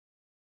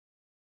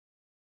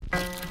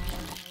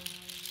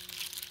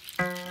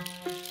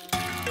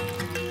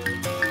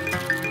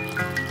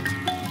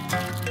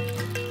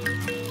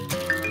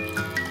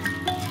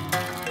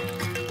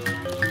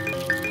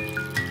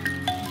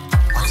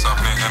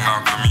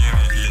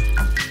community?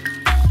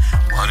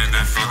 Why did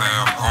they feel they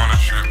have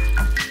ownership?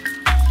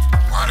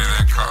 Why did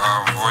they cut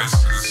our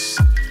voices?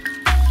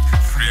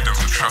 Freedom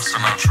to trust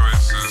in our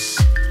choices.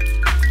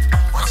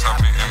 What's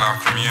happening in our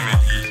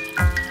community?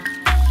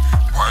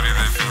 Why do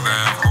they feel they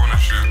have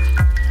ownership?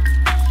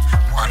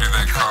 Why do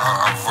they cut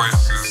out our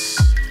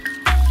voices?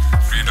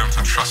 Freedom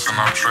to trust in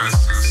our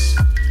choices.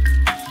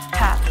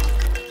 Tap.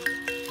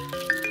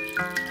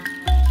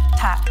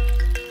 Tap.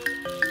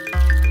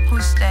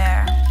 Who's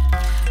there?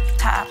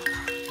 Tap.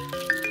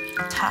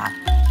 Tap.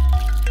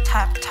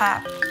 Tap,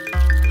 tap.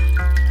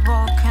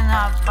 Woken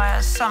up by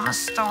a summer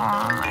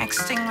storm,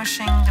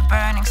 extinguishing the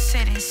burning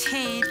city's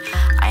heat.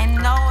 I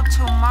know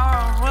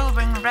tomorrow will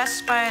bring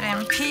respite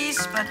and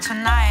peace, but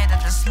tonight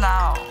it is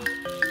loud,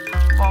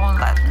 won't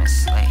let me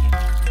sleep.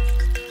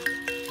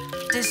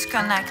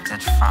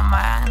 Disconnected from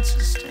my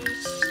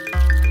ancestors,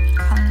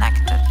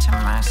 connected to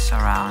my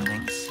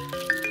surroundings.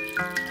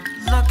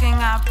 Looking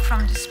up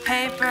from this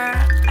paper,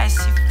 I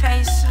see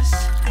faces,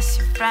 I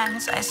see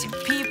friends, I see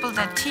people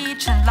that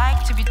teach and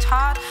like to be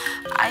taught.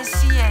 I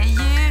see a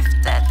youth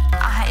that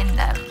I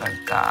never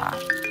got.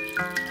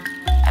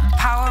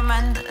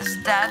 Empowerment,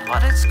 is that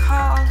what it's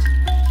called?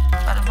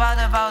 But what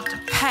about the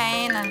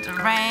pain and the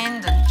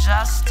rain that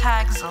just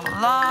tags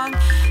along?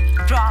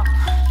 Drop,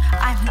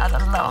 I'm not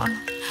alone.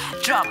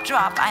 Drop,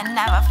 drop, I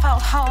never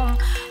felt home.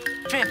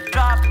 Drip,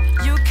 drop,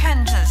 you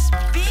can just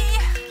be.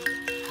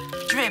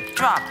 Drip,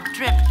 drop,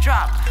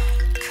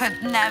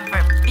 could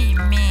never be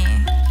me.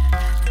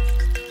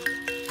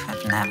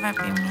 Could never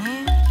be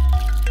me.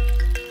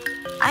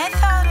 I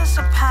thought it was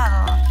a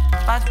paddle,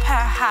 but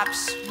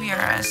perhaps we're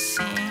a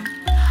sea.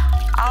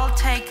 I'll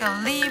take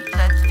a leap,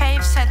 let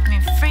faith set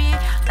me free.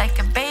 Like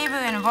a baby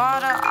in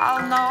water,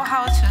 I'll know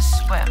how to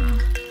swim.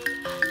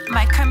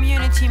 My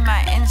community,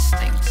 my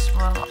instincts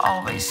will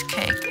always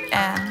kick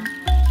in.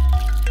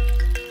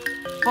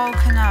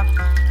 Woken up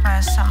by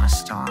a summer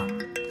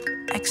storm,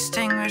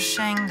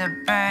 extinguishing the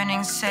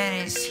burning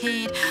city's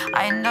heat.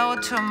 I know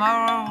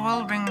tomorrow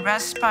will bring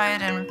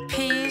respite and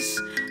peace,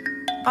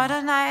 but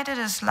tonight it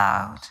is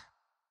loud,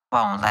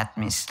 won't let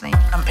me sleep.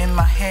 I'm in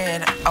my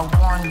head, I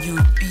warn you,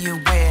 be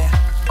aware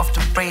of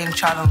the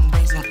brainchild I'm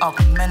raising up,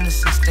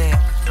 menaces there.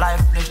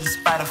 Life lives in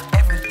spite of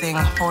everything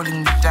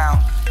holding me down.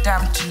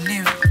 Damn to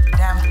live,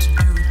 damn to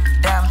do,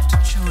 damn to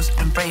choose,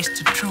 embrace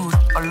the truth,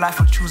 or life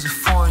will choose it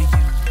for you.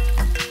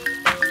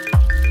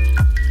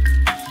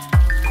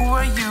 Who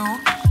are you?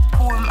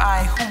 Who am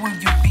I? Who will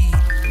you be?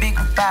 Big,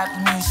 bad,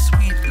 mean,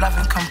 sweet,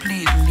 loving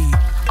completely.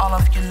 All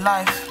of your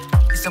life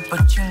is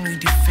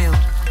opportunity filled.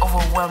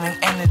 Overwhelming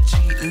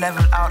energy,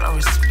 level out or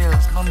it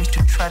spills. No need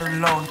to tread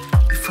alone.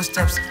 Your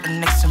footsteps are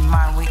next to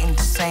mine, we're in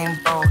the same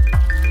boat.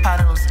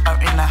 Paddles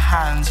are in our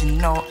hands, you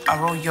know I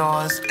roll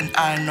yours and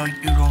I know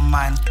you roll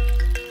mine.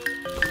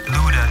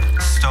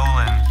 Looted,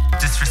 stolen,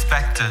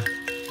 disrespected.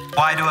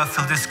 Why do I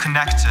feel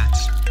disconnected?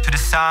 To the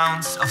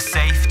sounds of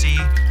safety,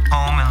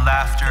 home and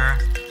laughter,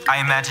 I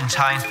imagine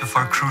times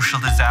before crucial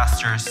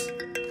disasters.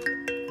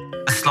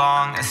 As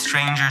long as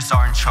strangers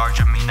are in charge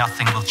of me,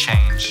 nothing will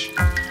change.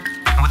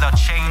 And without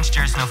change,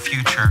 there's no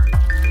future.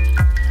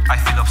 I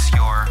feel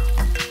obscure.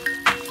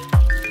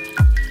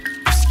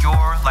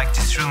 Obscure like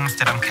these rooms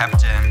that I'm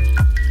kept in.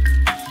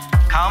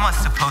 How am I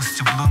supposed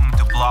to bloom,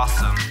 to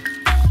blossom?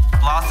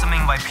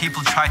 Blossoming while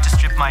people try to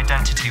strip my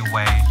identity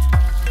away.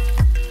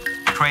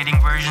 Creating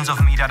versions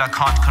of me that I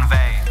can't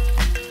convey.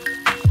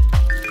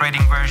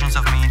 Creating versions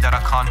of me that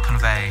I can't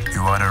convey.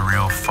 You are the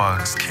real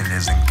thugs,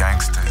 killers and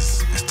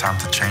gangsters. It's time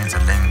to change the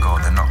lingo,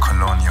 they're not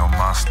colonial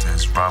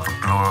masters. Rather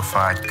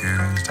glorified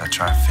goons that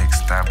try to fix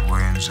stab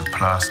wounds with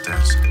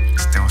plasters.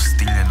 Still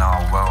stealing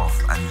our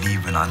wealth and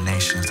leaving our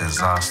nations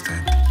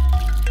disastered.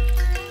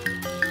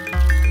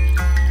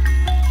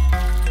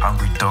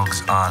 Hungry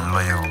dogs aren't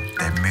loyal,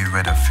 they move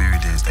where the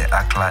food is. They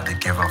act like they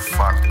give a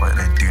fuck, but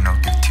they do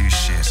not give two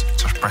shits.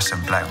 Just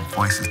pressing black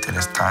voices till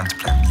it's time to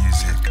play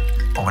music.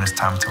 Or when it's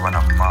time to run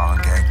a mile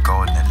and get a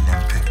gold in the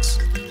Olympics.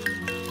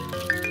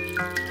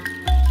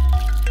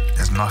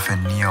 There's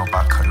nothing new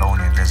about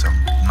colonialism.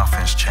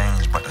 Nothing's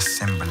changed but the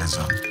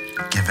symbolism.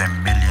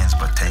 Giving millions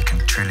but taking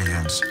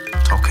trillions.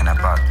 Talking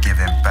about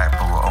giving back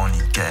but we're only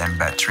getting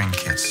back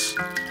trinkets.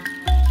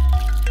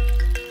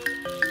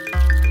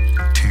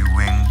 Two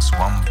wings,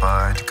 one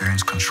bird.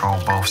 Goons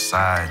control both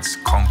sides.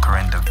 Conquer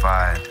and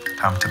divide.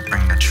 Time to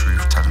bring the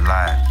truth to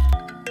light.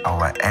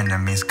 Our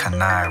enemies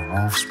connive,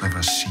 wolves with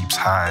a sheep's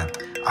hide.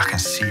 I can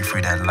see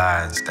through their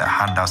lies. Their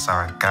handouts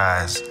are a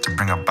guise to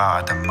bring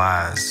about a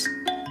demise.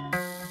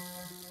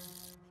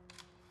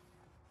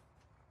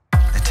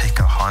 They take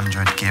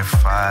 100, give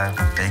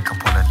 5. They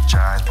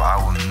apologize, but I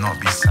will not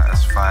be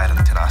satisfied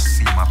until I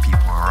see my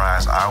people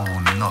rise. I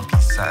will not be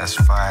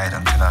satisfied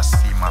until I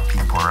see my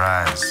people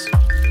rise.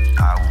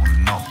 I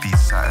will not be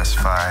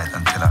satisfied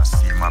until I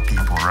see my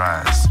people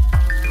rise.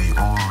 We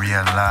all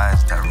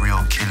realize that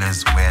real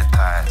killers wear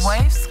ties.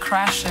 Waves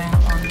crashing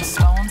on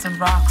stones and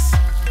rocks.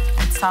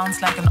 It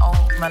sounds like an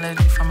old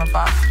melody from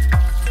above.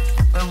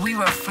 Where we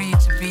were free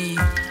to be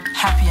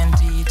happy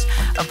indeed,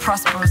 a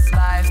prosperous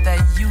life that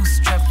you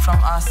stripped from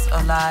us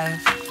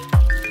alive.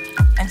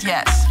 And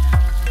yet,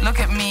 look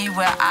at me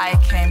where I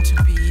came to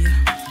be,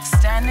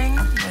 standing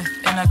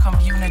within a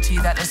community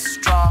that is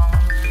strong,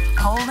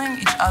 holding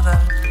each other,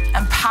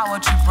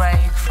 empowered to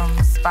break from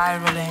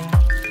spiraling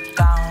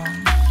down,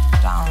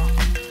 down,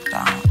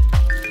 down.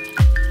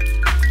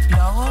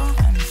 Lower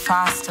and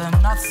faster,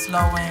 not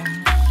slowing,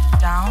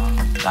 down,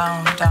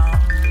 down,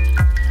 down.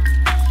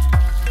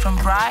 From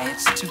bright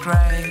to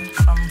grey,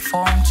 from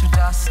form to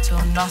dust,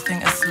 till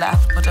nothing is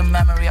left but a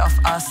memory of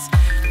us.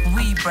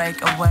 We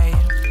break away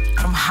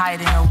from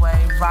hiding away,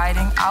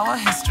 writing our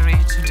history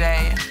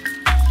today.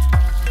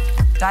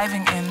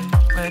 Diving in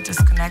where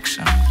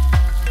disconnection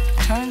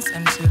turns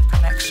into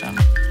connection.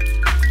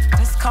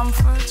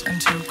 Discomfort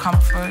into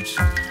comfort.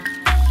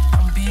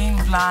 From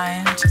being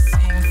blind to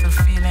seeing through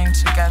feeling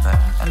together,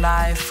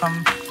 alive.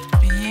 From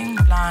being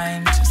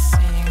blind to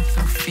seeing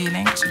through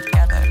feeling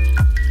together,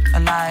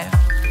 alive.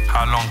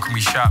 How long can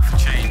we shout for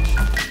change?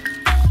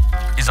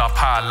 Is our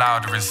power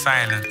louder in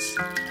silence?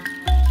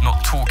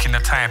 Not talking the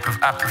type of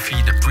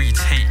apathy that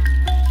breeds hate,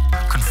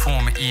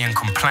 conformity and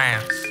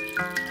compliance.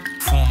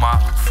 Form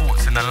our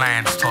thoughts in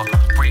alliance to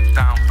break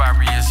down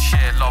barriers,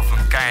 share love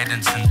and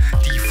guidance, and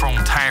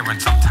dethrone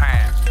tyrants. I'm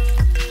tired.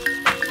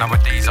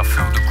 Nowadays I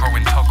feel the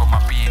growing tug on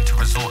my being to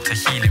resort to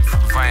healing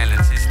through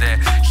violence. Is there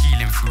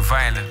healing through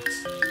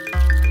violence?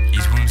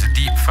 These wounds are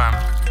deep, fam.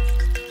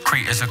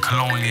 Craters of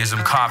colonialism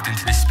carved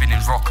into this spinning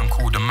rock and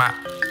called a map.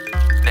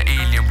 The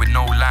alien with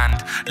no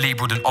land,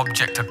 labelled an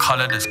object of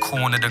colour that's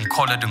cornered and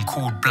collared and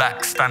called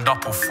black. Stand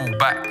up or fall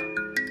back.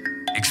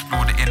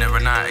 Explore the inner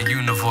and outer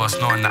universe,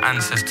 knowing the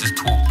ancestors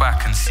talk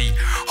back, and see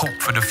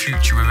hope for the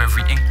future with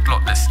every ink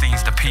blot that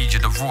stains the page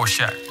of the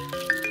Rorschach.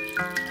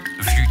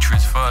 The future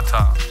is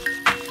fertile.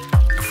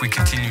 If we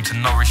continue to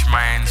nourish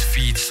minds,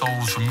 feed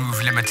souls,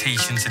 remove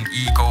limitations and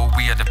ego,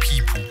 we are the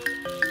people.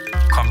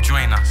 Come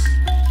join us.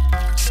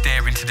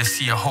 Stare into the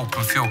sea of hope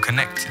and feel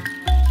connected.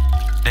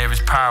 There is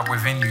power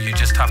within you, you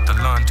just have to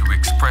learn to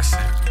express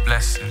it.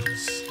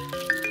 Blessings.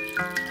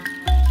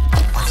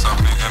 What's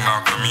happening in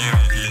our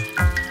community?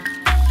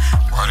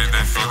 Why did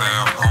they feel they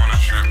have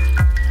ownership?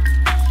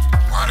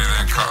 Why did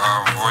they cut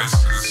our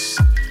voices?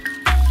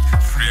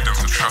 Freedom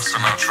to trust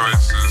in our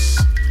choices.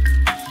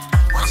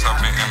 What's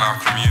happening in our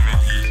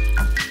community?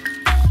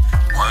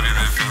 Why did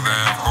they feel they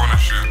have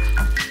ownership?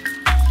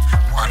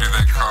 Why did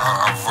they cut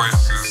out our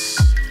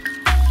voices?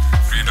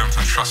 Freedom to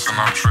trust in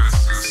our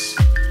choices.